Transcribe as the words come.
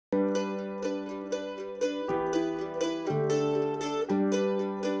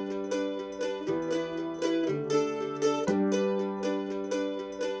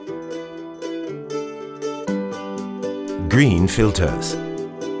Green filters.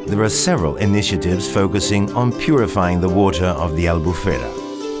 There are several initiatives focusing on purifying the water of the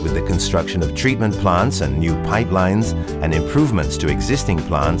Albufera. With the construction of treatment plants and new pipelines and improvements to existing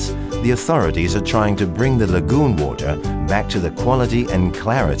plants, the authorities are trying to bring the lagoon water back to the quality and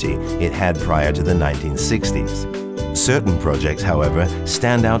clarity it had prior to the 1960s. Certain projects, however,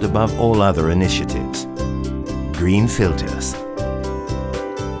 stand out above all other initiatives. Green filters.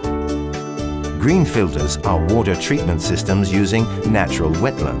 Green filters are water treatment systems using natural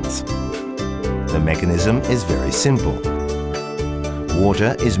wetlands. The mechanism is very simple.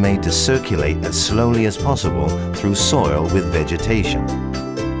 Water is made to circulate as slowly as possible through soil with vegetation.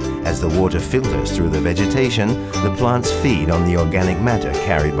 As the water filters through the vegetation, the plants feed on the organic matter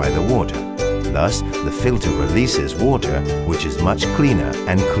carried by the water. Thus, the filter releases water which is much cleaner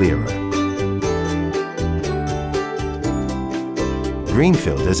and clearer. Green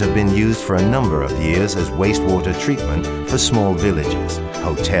filters have been used for a number of years as wastewater treatment for small villages,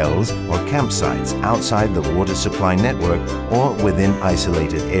 hotels or campsites outside the water supply network or within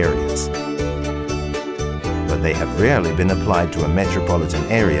isolated areas. But they have rarely been applied to a metropolitan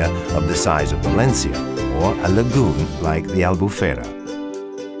area of the size of Valencia or a lagoon like the Albufera.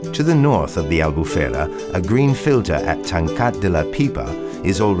 To the north of the Albufera, a green filter at Tancat de la Pipa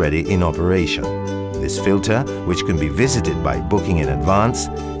is already in operation. This filter, which can be visited by booking in advance,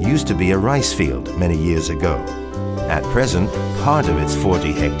 used to be a rice field many years ago. At present, part of its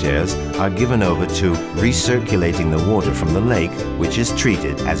 40 hectares are given over to recirculating the water from the lake, which is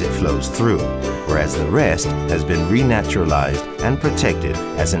treated as it flows through, whereas the rest has been renaturalized and protected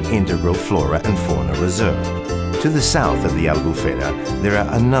as an integral flora and fauna reserve. To the south of the Albufera, there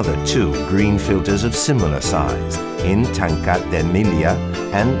are another 2 green filters of similar size in Tancat de Milia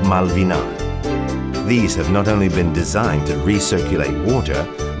and Malvinar. These have not only been designed to recirculate water,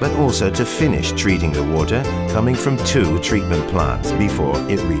 but also to finish treating the water coming from 2 treatment plants before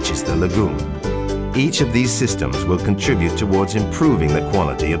it reaches the lagoon. Each of these systems will contribute towards improving the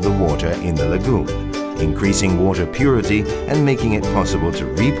quality of the water in the lagoon, increasing water purity and making it possible to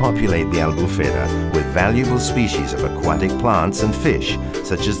repopulate the Albufera with valuable species of aquatic plants and fish,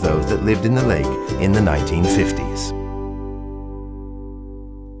 such as those that lived in the lake in the 1950s.